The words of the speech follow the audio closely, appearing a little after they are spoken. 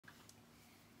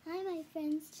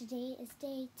friends, today is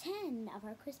day 10 of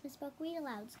our Christmas book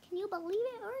read-alouds. Can you believe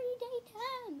it? Already day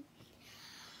 10!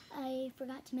 I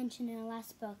forgot to mention in our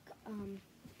last book,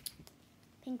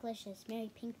 Pinklicious,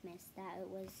 Merry Pinkmas, that it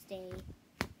was day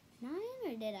 9,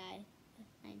 or did I?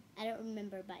 9. I don't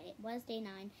remember, but it was day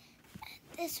 9.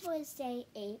 This was day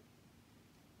 8,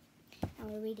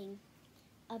 and we're reading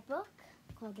a book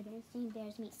called The Berenstain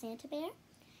Bears Meet Santa Bear,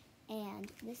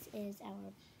 and this is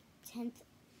our 10th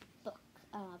book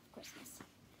of Christmas.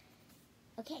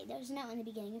 Okay, there's a note in the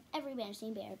beginning of every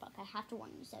Berenstain Bear book. I have to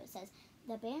warn you. So it says,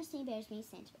 the Berenstain Bears meet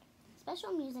Santa Bear.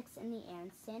 Special music's in the air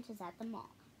and Santa's at the mall.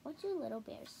 What do little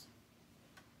bears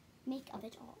make of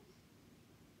it all?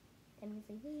 Everyone's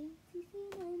like, hey, see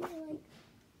Santa? And they're like,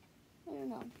 I don't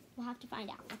know. We'll have to find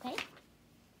out, okay?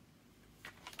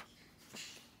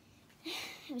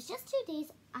 It was just 2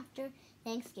 days after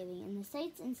Thanksgiving, and the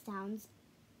sights and sounds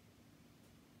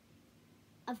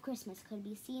of Christmas could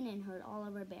be seen and heard all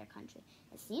over Bear Country.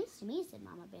 It seems to me, said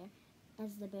Mama Bear,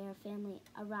 as the Bear family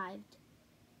arrived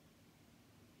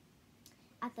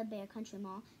at the Bear Country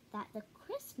Mall, that the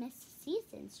Christmas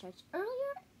season starts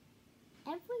earlier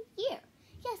every year.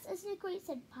 Yes, isn't it great,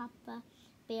 said Papa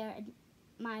Bear,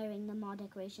 admiring the mall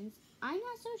decorations. I'm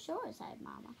not so sure, sighed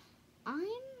Mama. I'm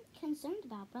concerned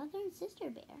about Brother and Sister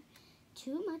Bear.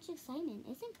 Too much excitement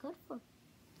isn't good for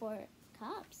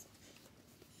cubs.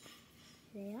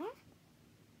 There,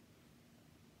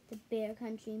 the Bear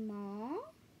Country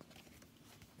Mall.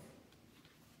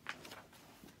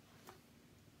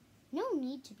 No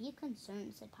need to be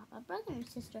concerned, said Papa. Brother and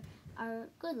sister are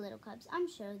good little cubs. I'm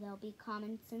sure they'll be calm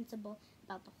and sensible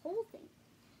about the whole thing.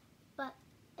 But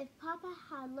if Papa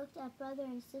had looked at Brother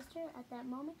and sister at that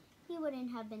moment, he wouldn't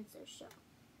have been so sure.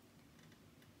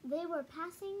 They were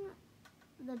passing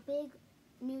the big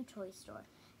new toy store,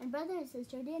 and Brother and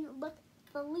sister didn't look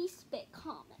the least bit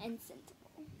calm and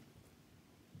sensible.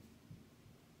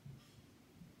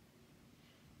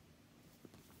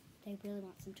 They really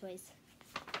want some toys.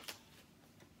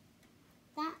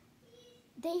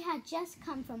 They had just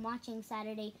come from watching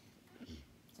Saturday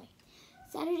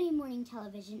morning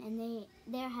television, and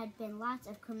there had been lots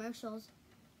of commercials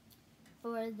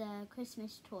for the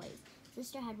Christmas toys.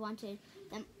 Sister had wanted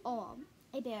them all.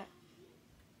 A bear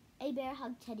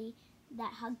hugged Teddy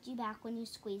that hugged you back when you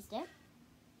squeezed it.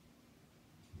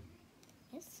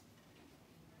 Yes.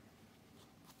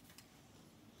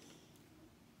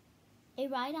 A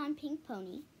ride on Pink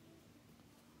Pony.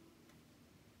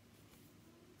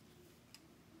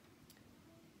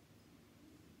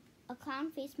 A clown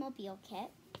face mobile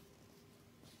kit.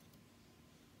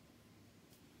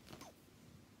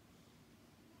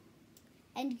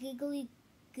 And Giggly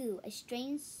Goo, a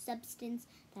strange substance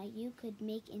that you could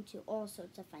make into all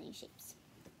sorts of funny shapes.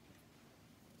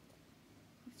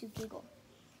 Makes you giggle.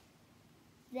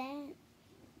 Then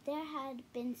there had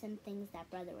been some things that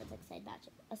Brother was excited about,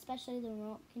 especially the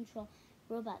remote control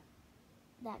robot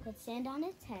that could stand on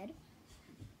its head,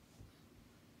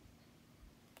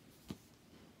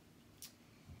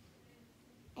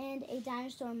 and a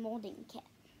dinosaur molding kit.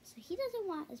 So he doesn't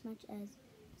want as much as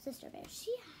Sister Bear.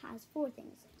 She has 4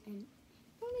 things and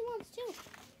only wants 2.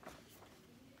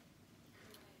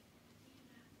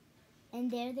 And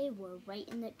there they were, right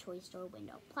in the toy store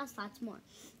window, plus lots more.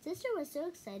 Sister was so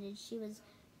excited she was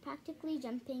practically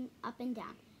jumping up and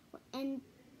down. And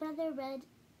Brother read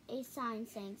a sign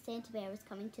saying Santa Bear was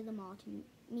coming to the mall to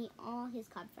meet all his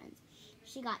cub friends.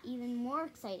 She got even more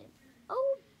excited.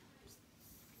 Oh,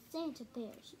 Santa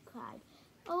Bear, she cried.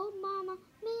 Oh, Mama,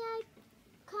 may I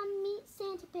come meet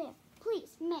Santa Bear?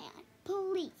 Please, may I?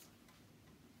 Please.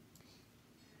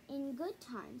 In good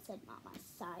time, said Mama,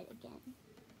 sighing again.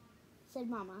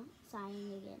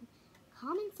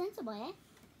 Calm and sensible, eh?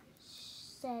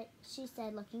 She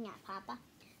said, looking at Papa.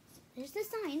 There's the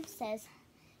sign, says,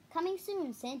 coming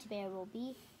soon, Santa Bear will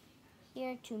be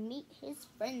here to meet his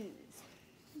friends.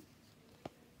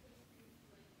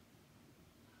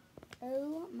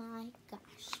 Oh my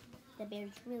gosh, the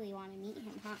bears really want to meet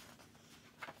him, huh?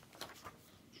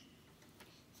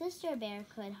 Sister Bear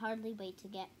could hardly wait to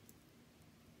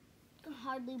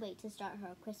start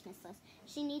her Christmas list.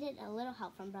 She needed a little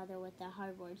help from Brother with the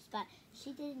hard words, but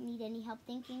she didn't need any help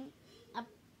thinking of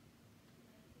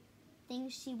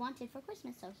things she wanted for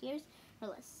Christmas. So here's her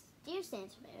list. Dear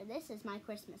Santa Bear, this is my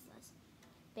Christmas list.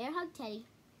 Bear hug Teddy,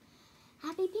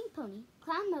 Happy Pink Pony,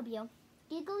 Clown Mobile,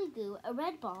 Giggly Goo, a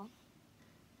red ball,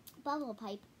 bubble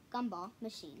pipe, gumball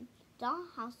machine,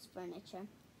 dollhouse furniture,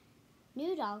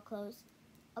 new doll clothes,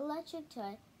 electric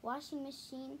toy washing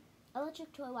machine,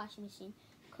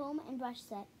 comb and brush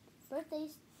set,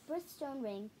 birthstone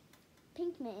ring,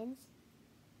 pink mittens,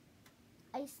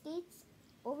 ice skates,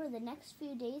 Over the next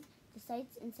few days, the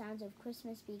sights and sounds of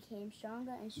Christmas became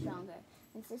stronger and stronger,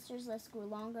 and Sister's list grew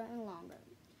longer and longer.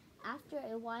 After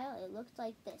a while, it looked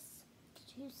like this.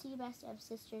 To see the rest of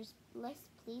Sister's list,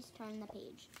 please turn the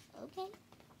page. Okay?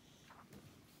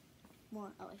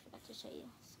 More. Oh, I forgot to show you.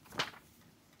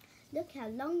 Look how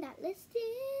long that list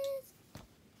is.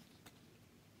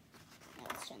 Now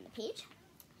let's turn the page.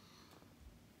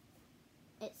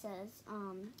 It says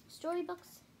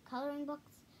storybooks, coloring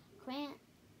books,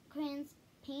 crayons,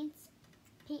 paints,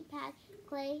 paint pad,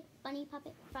 clay, bunny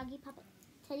puppet, froggy puppet,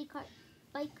 teddy cart,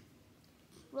 bike,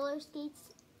 roller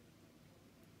skates,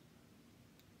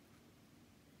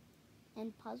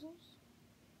 and puzzles.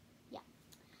 Yeah.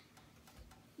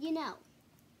 You know,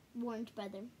 warned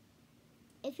Brother,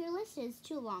 if your list is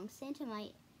too long, Santa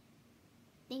might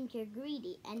think you're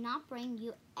greedy and not bring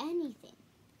you anything.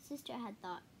 Sister hadn't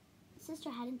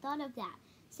thought of that.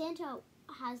 Santa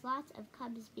has lots of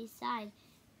cubs besides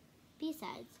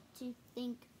to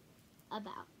think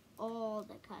about all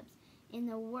the cubs in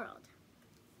the world.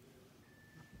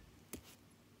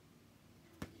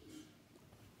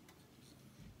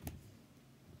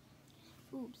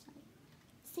 Oops, sorry.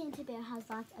 Santa Bear has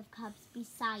lots of cubs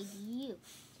besides you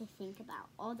to think about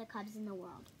all the cubs in the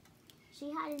world.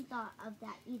 She hadn't thought of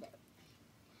that either.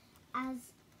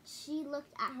 As she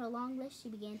looked at her long list, she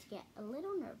began to get a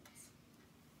little nervous.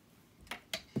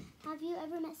 Have you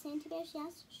ever met Santa Bear? She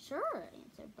asked. Sure,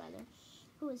 answered Brother,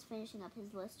 who was finishing up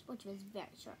his list, which was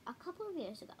very short. A couple of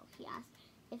years ago, he asked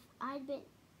if I'd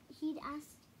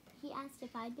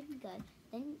been good.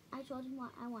 Then I told him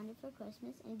what I wanted for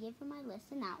Christmas and gave him my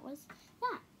list, and that was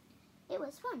that. It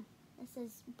was fun. This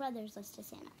is Brother's list to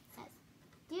Santa. It says,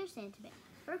 Dear Santa Bear,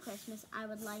 for Christmas, I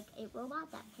would like a robot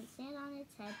that can stand on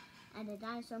its head and a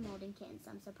dinosaur molding kit and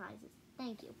some surprises.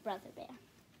 Thank you, Brother Bear.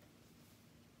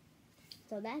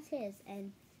 So that's his.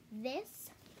 And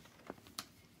this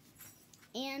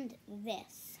and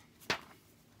this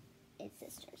is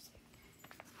Sister's.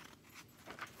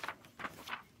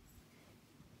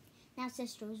 Now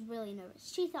Sister was really nervous.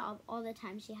 She thought of all the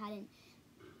times she hadn't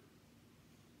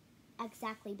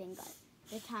exactly been good.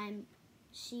 The time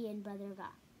she and Brother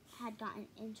had gotten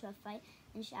into a fight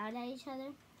and shouted at each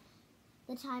other.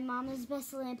 The time Mama's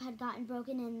best lamp had gotten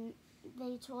broken and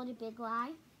they told a big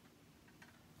lie.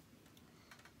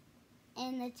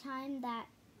 And the time that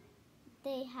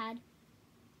they had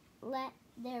let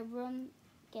their room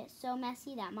get so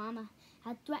messy that Mama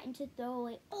had threatened to throw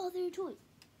away all their toys.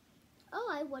 Oh,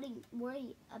 I wouldn't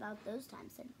worry about those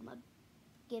times, said Mama,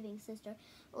 giving Sister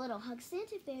a little hug.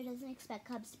 Santa Bear doesn't expect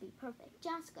cubs to be perfect,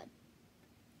 just good.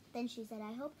 Then she said,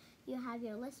 I hope you have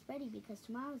your list ready because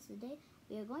tomorrow is the day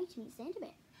we are going to meet Santa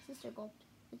Bear. Sister gulped.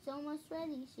 It's almost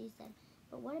ready, she said.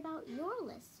 But what about your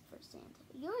list for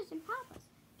Santa? Yours and Papa's.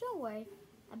 Don't worry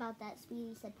about that,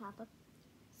 sweetie, said Papa.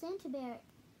 Santa Bear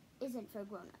isn't for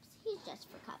grown-ups. He's just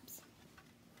for cubs.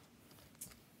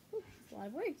 Ooh, that's a lot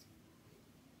of words.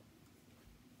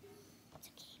 It's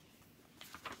okay.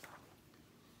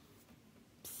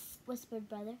 Psst, whispered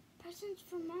Brother. Presents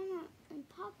for Mama and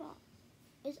Papa.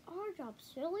 Is our job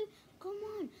silly? Come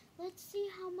on, let's see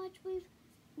how much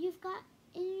you've got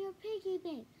in your piggy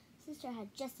bank. Sister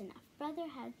had just enough. Brother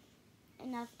had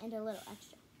enough and a little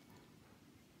extra.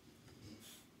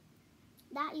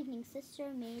 That evening,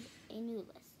 Sister made a new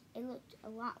list. It looked a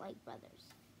lot like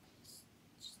Brother's.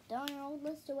 Just throwing her old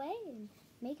list away and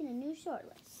making a new short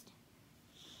list.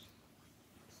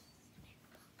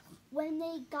 When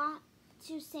they got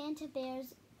to Santa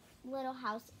Bear's little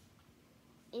house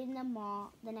in the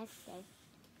mall the next day,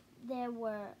 there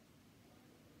was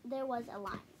a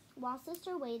line. While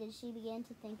Sister waited, she began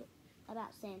to think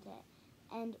about Santa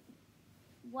and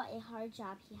what a hard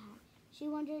job he had. She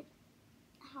wondered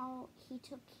how he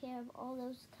took care of all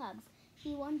those cubs.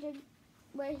 She wondered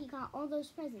where he got all those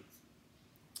presents.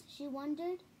 She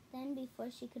wondered, then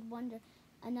before she could wonder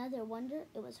another wonder,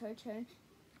 it was her turn,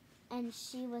 and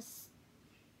it was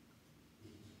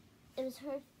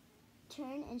her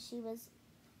turn, and she was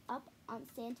up on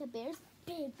Santa Bear's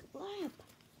big lamp.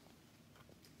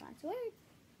 That's weird.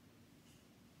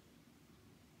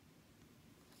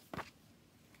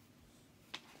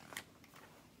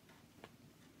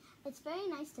 It's very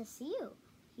nice to see you,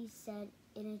 he said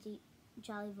in a deep,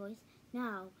 jolly voice.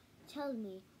 Now, tell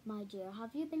me, my dear,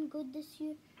 have you been good this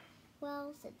year?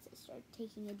 Well, said Sister,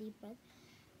 taking a deep breath,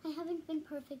 I haven't been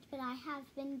perfect, but I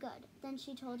have been good. Then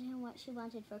she told him what she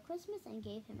wanted for Christmas and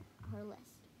gave him her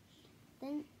list.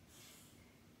 Then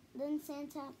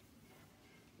Santa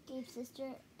gave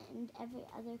Sister and every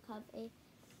other cub a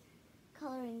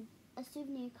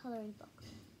souvenir coloring book.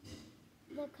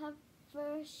 The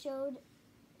cover showed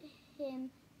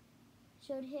him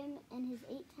showed him and his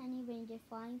 8 tiny reindeer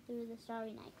flying through the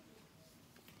starry night.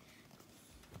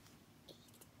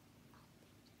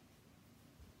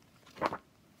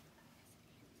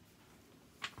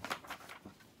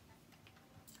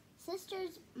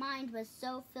 Sister's mind was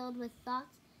so filled with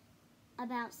thoughts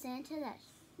about Santa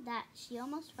that she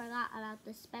almost forgot about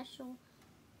the special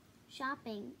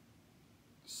shopping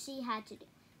she had to do.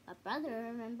 But brother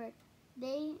remembered.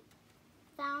 They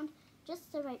found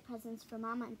just the right presents for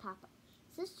Mama and Papa.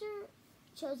 Sister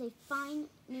chose a fine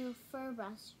new fur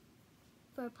brush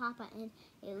for Papa and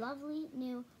a lovely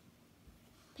new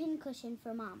pin cushion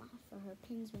for Mama for her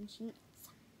pins when she needs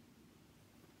some.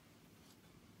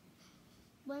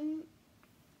 When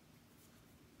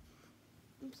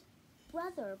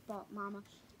brother bought Mama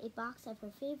a box of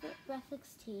her favorite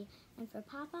breakfast tea and for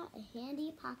Papa a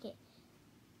handy pocket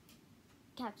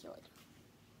calculator.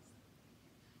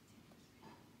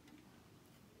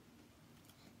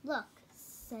 "Look,"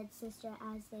 said Sister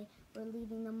as they were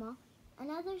leaving the mall,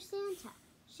 "another Santa."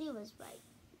 She was right.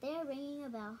 There, ringing a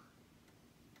bell,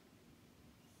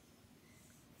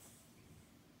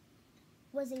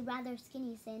 was a rather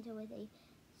skinny Santa with a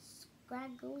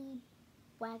scraggly,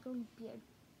 waggly beard.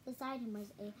 Beside him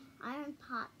was an iron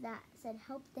pot that said,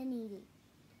 "Help the needy."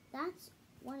 "That's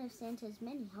one of Santa's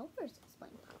many helpers,"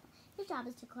 explained Papa. "His job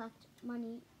is to collect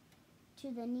money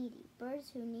to the needy, birds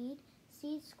who need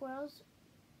seeds, squirrels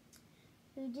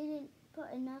who didn't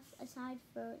put enough aside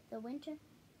for the winter."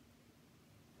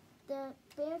 The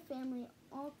bear family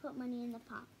all put money in the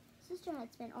pot. Sister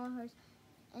had spent all hers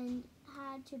and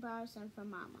had to borrow some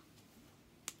from Mama.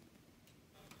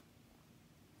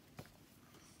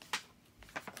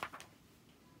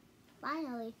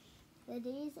 Finally, the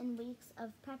days and weeks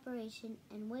of preparation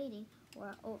and waiting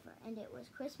were over, and it was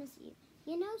Christmas Eve.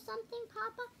 "You know something,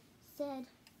 Papa?" said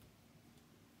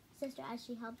Sister as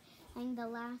she helped hang the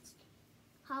last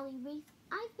holly wreath.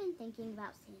 "I've been thinking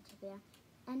about Santa Bear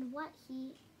and what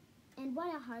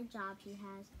a hard job he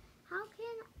has. How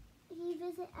can he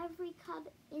visit every cub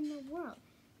in the world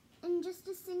in just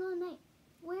a single night?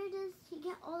 Where does he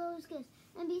get all those gifts?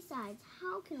 And besides,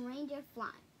 how can reindeer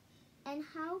fly? And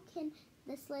how can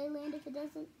the sleigh land if it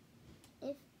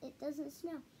doesn't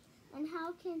snow? And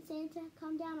how can Santa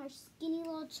come down our skinny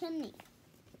little chimney?"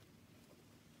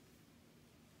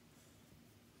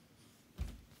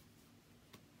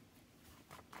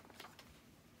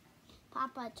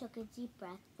 Papa took a deep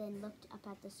breath, then looked up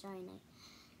at the starry night.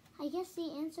 "I guess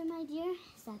the answer, my dear,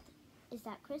 is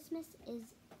that Christmas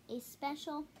is a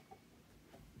special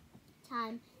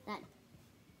time that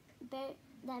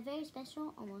very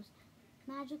special, almost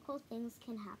magical things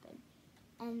can happen.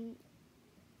 And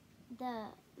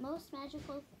the most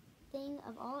magical thing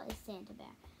of all is Santa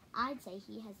Bear. I'd say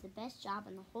he has the best job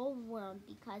in the whole world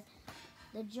because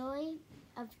the joy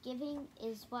of giving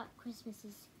is what Christmas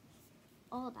is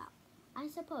all about. I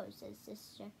suppose," said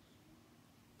Sister,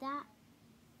 "that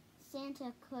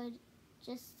Santa could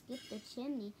just skip the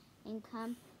chimney and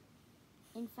come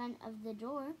in front of the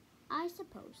door." "I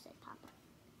suppose," said Papa.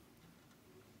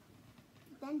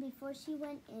 Then before she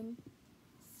went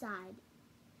inside,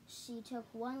 she took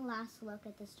one last look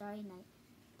at the starry night,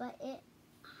 but it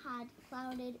had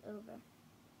clouded over.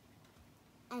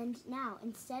 And now,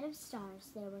 instead of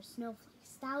stars, there were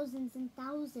snowflakes, thousands and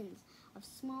thousands of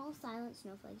small, silent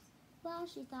snowflakes. Well,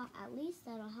 she thought, at least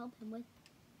that'll help him with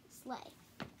sleigh.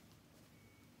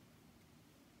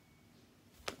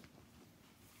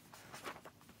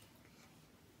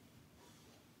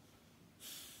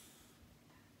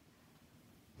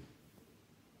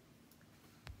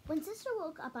 When Sister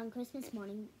woke up on Christmas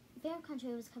morning, Bear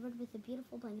Country was covered with a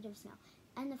beautiful blanket of snow,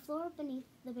 and the floor beneath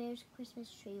the bear's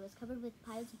Christmas tree was covered with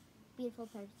piles of beautiful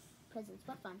presents.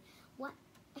 What fun! What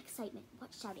excitement!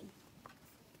 What shouting!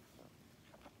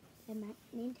 And my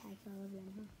name tag for all of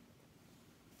them, huh?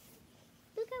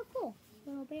 Look how cool!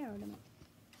 Little bear ornament.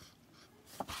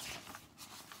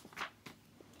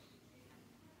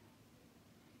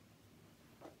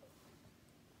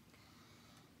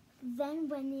 Then,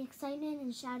 when the excitement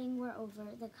and shouting were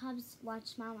over, the cubs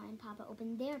watched Mama and Papa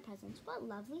open their presents. "What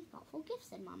lovely, thoughtful gifts,"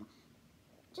 said Mama.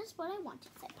 "Just what I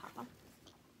wanted," said Papa.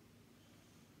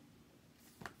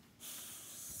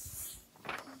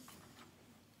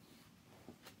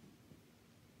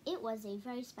 It was a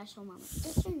very special moment.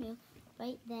 Sister knew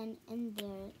right then and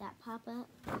there that Papa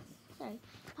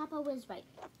was right.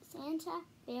 Santa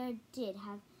Bear did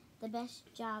have the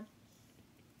best job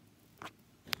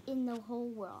in the whole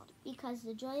world, because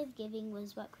the joy of giving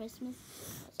was what Christmas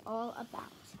was all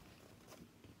about.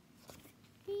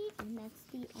 And that's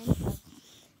the end of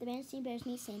the Berenstain Bears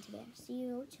Meet Santa Bear. See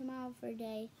you tomorrow for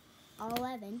day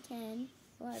 11, 10,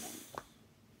 11.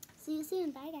 you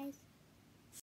soon. Bye, guys.